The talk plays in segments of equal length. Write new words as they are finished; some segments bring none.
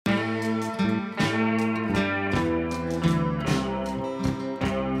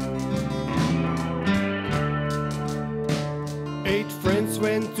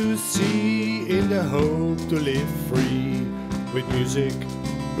to sea in the hope to live free, with music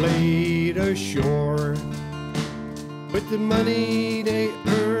played ashore. With the money they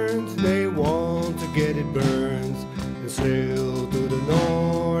earned, they want to get it burned and sail to the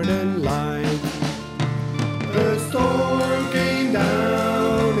northern light. A storm came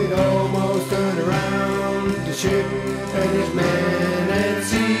down, it almost turned around the ship and his men at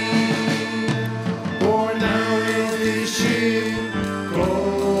sea. For now is this ship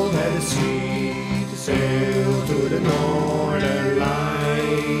cold at the sea to sail to the northern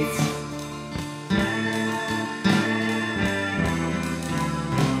lights.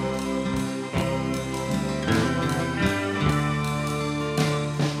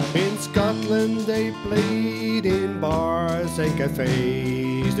 In Scotland they played in bars and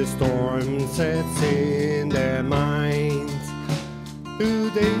cafes. The storm sets in their minds. Too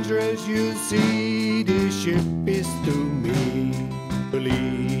dangerous, you see, this ship is to me. To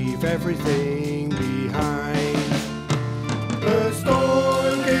leave everything behind. A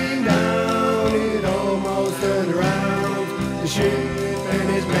storm came down, it almost turned around the ship and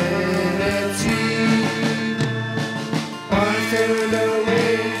his men at sea. Bars turned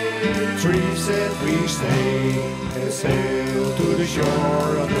away, trees said we stay, and sail to the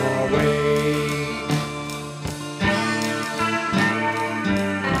shore of Norway.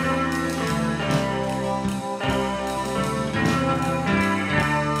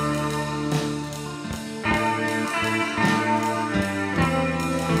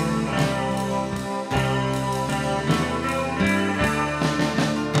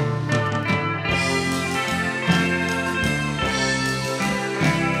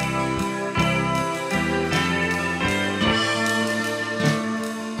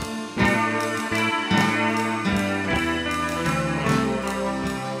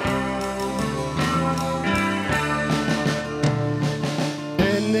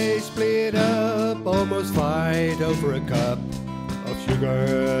 They split up, almost fight over a cup of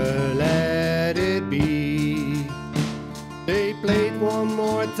sugar, let it be. They played one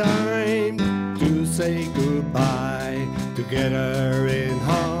more time to say goodbye, together in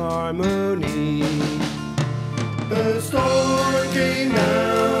harmony. The storm came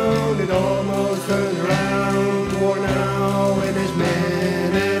down, it almost turned around Warnow and his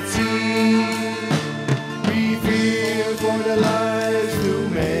men at sea. We feared for their lives, two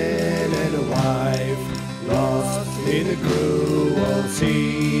men and a wife, lost in a cruel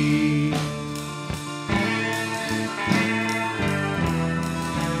sea.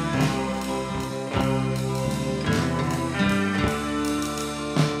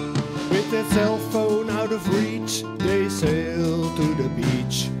 With their cell phone out of reach, they sail to the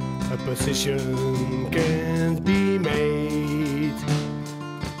beach. A position can't be made.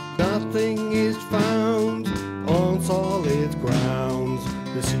 Nothing is found on solid ground,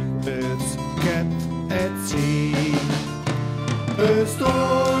 the secrets kept at sea. A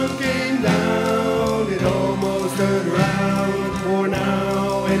storm